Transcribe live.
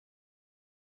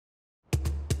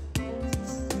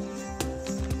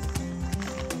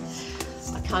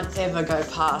can't ever go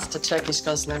past a Turkish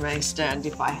Gozleme stand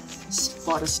if I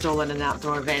spot a stall at an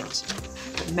outdoor event.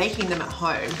 But making them at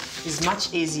home is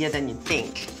much easier than you'd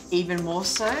think. Even more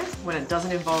so when it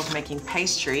doesn't involve making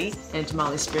pastry, and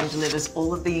Marley Spoon delivers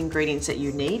all of the ingredients that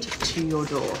you need to your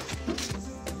door.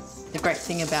 The great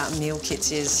thing about meal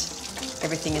kits is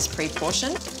everything is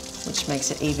pre-portioned, which makes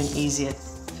it even easier.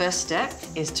 First step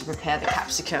is to prepare the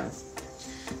capsicum.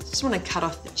 Just want to cut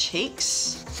off the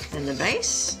cheeks and the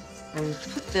base and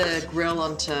put the grill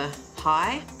onto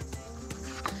high.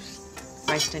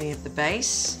 Waste any of the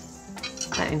base,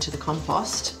 put that into the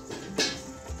compost.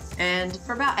 And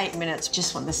for about 8 minutes,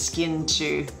 just want the skin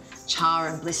to char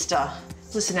and blister.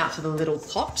 Listen out for the little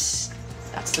pops.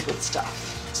 That's the good stuff.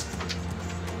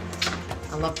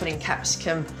 I love putting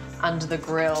capsicum under the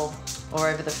grill or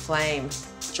over the flame.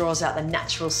 It draws out the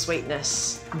natural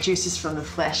sweetness, juices from the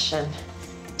flesh, and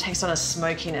takes on a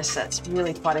smokiness that's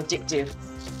really quite addictive.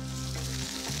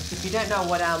 If you don't know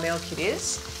what our meal kit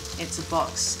is, it's a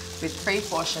box with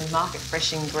pre-portioned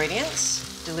market-fresh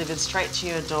ingredients delivered straight to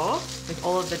your door with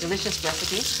all of the delicious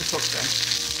recipes to cook them.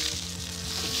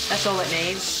 That's all it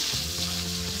needs,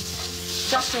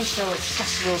 just until it's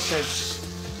just wilted.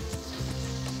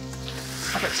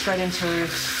 Pop it straight into a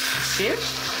sieve.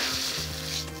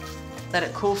 Let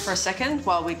it cool for a second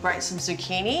while we grate some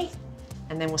zucchini,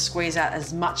 and then we'll squeeze out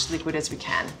as much liquid as we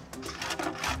can.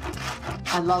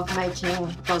 I love making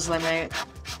Gozleme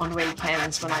on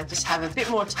weekends when I just have a bit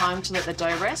more time to let the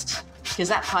dough rest, because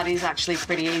that part is actually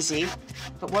pretty easy.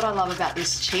 But what I love about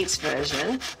this cheats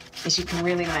version is you can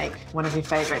really make one of your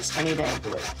favourites any day of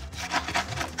the week.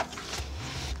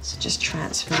 So just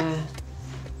transfer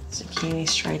zucchini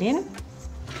straight in.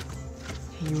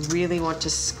 You really want to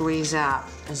squeeze out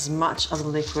as much of the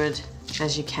liquid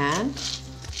as you can,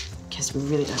 because we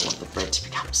really don't want the bread to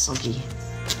become soggy.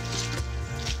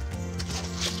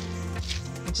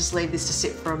 I'll just leave this to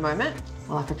sit for a moment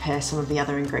while I prepare some of the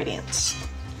other ingredients.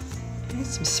 Okay,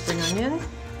 some spring onion.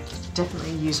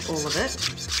 Definitely use all of it,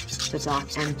 the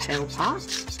dark and pale part.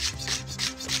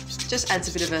 Just adds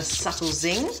a bit of a subtle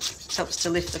zing, helps to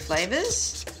lift the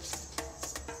flavours.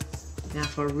 Now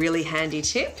for a really handy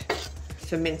tip,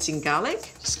 for mincing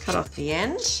garlic, just cut off the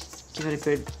end, give it a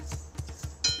good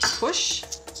push,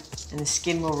 and the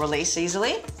skin will release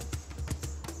easily.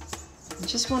 You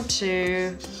just want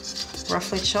to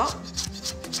roughly chop.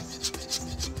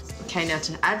 Okay, now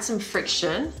to add some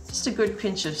friction, just a good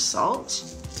pinch of salt.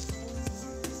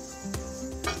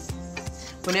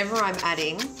 Whenever I'm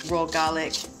adding raw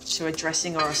garlic to a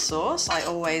dressing or a sauce, I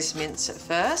always mince it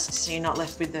first, so you're not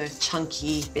left with the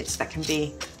chunky bits that can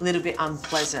be a little bit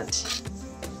unpleasant.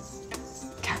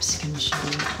 Capsicum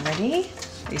should be ready.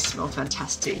 These smell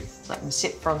fantastic. Let them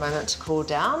sit for a moment to cool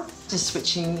down. Just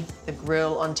switching the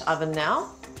grill onto oven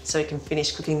now, so we can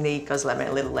finish cooking the Gozleme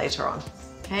a little later on.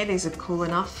 Okay, these are cool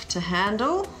enough to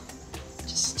handle.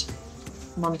 Just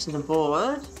come onto the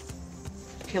board.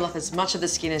 Peel off as much of the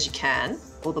skin as you can,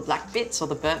 all the black bits or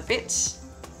the burnt bits.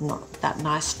 Not that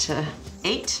nice to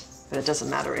eat, but it doesn't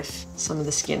matter if some of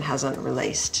the skin hasn't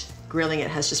released. Grilling it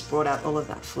has just brought out all of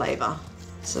that flavour,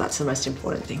 so that's the most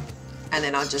important thing. And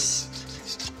then I'll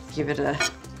just give it a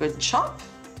good chop.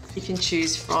 You can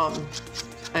choose from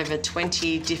over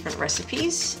 20 different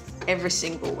recipes every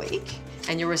single week,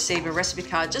 and you'll receive a recipe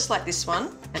card just like this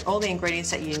one and all the ingredients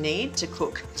that you need to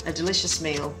cook a delicious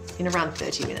meal in around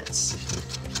 30 minutes.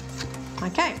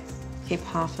 Okay, keep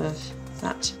half of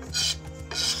that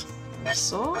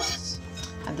sauce,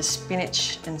 add the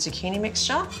spinach and zucchini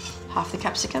mixture, half the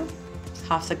capsicum,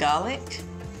 half the garlic,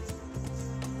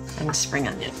 and the spring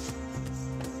onion.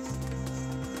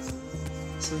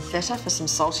 Some feta for some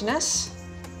saltiness.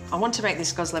 I want to make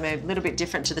this Gozleme a little bit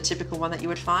different to the typical one that you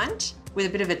would find, with a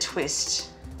bit of a twist,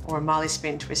 or a Marley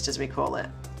Spoon twist as we call it.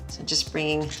 So just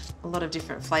bringing a lot of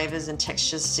different flavours and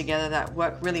textures together that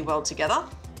work really well together.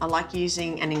 I like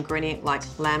using an ingredient like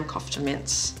lamb kofta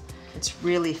mince. It's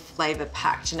really flavour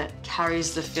packed and it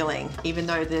carries the filling, even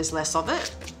though there's less of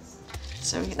it.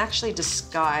 So we can actually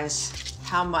disguise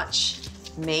how much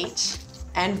meat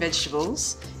and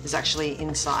vegetables is actually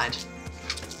inside.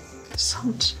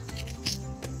 Salt.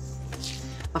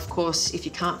 Of course, if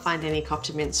you can't find any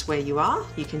kofta mince where you are,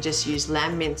 you can just use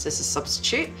lamb mince as a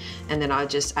substitute, and then I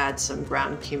just add some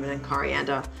ground cumin and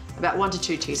coriander, about 1 to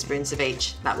 2 teaspoons of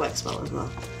each. That works well as well.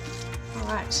 All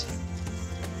right.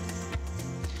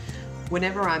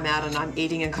 Whenever I'm out and I'm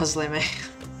eating a Gozleme,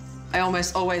 I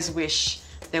almost always wish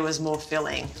there was more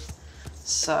filling.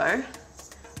 So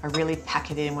I really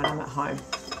pack it in when I'm at home.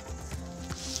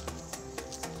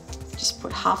 Just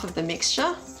put half of the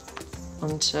mixture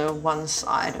onto one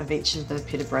side of each of the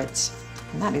pita breads.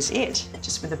 And that is it,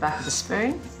 just with the back of the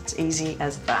spoon. It's easy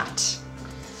as that.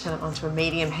 Turn it onto a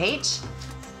medium heat.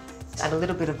 Add a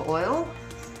little bit of oil.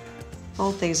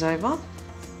 Fold these over.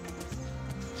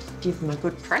 Give them a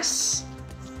good press.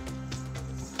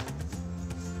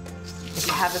 If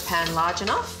you have a pan large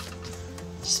enough,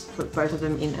 just put both of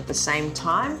them in at the same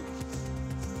time.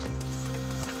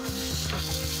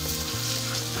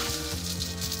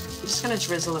 I'm just going to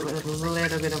drizzle it with a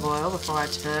little bit of oil before I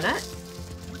turn it.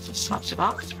 Just touch it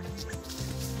up.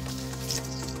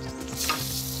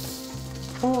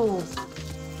 Ooh.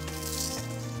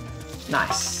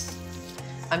 Nice.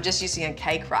 I'm just using a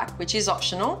cake rack, which is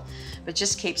optional, but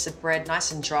just keeps the bread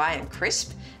nice and dry and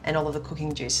crisp, and all of the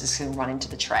cooking juices can run into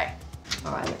the tray.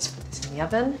 All right, let's put this in the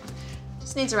oven.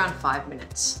 This needs around 5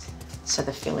 minutes, so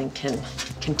the filling can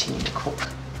continue to cook.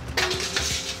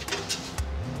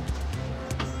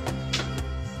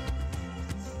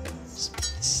 Just put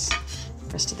this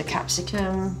rest of the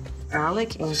capsicum,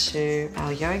 garlic into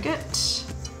our yogurt.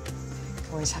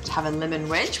 Always have to have a lemon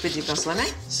wedge with your gozleme.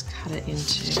 Just cut it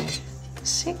into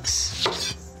 6.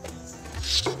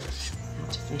 Now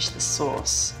to finish the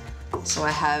sauce. So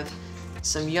I have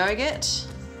some yogurt,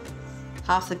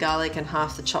 half the garlic and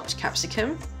half the chopped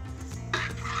capsicum.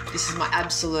 This is my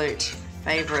absolute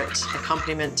favourite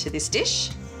accompaniment to this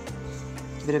dish.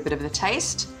 Give it a bit of a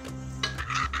taste.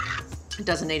 It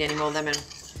doesn't need any more lemon.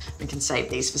 We can save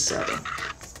these for serving.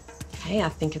 Okay, I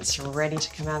think it's ready to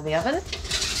come out of the oven.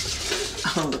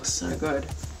 Oh, it looks so good.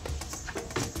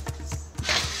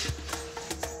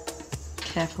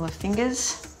 Careful of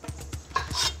fingers.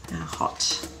 Now hot.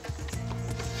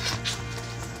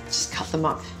 Just cut them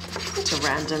up into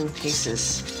random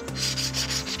pieces.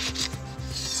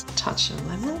 Touch of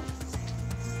lemon.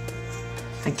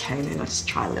 Okay, then let's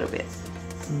try a little bit.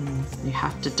 You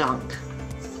have to dunk.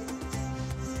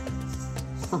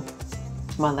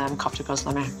 My lamb kofta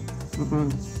gozleme.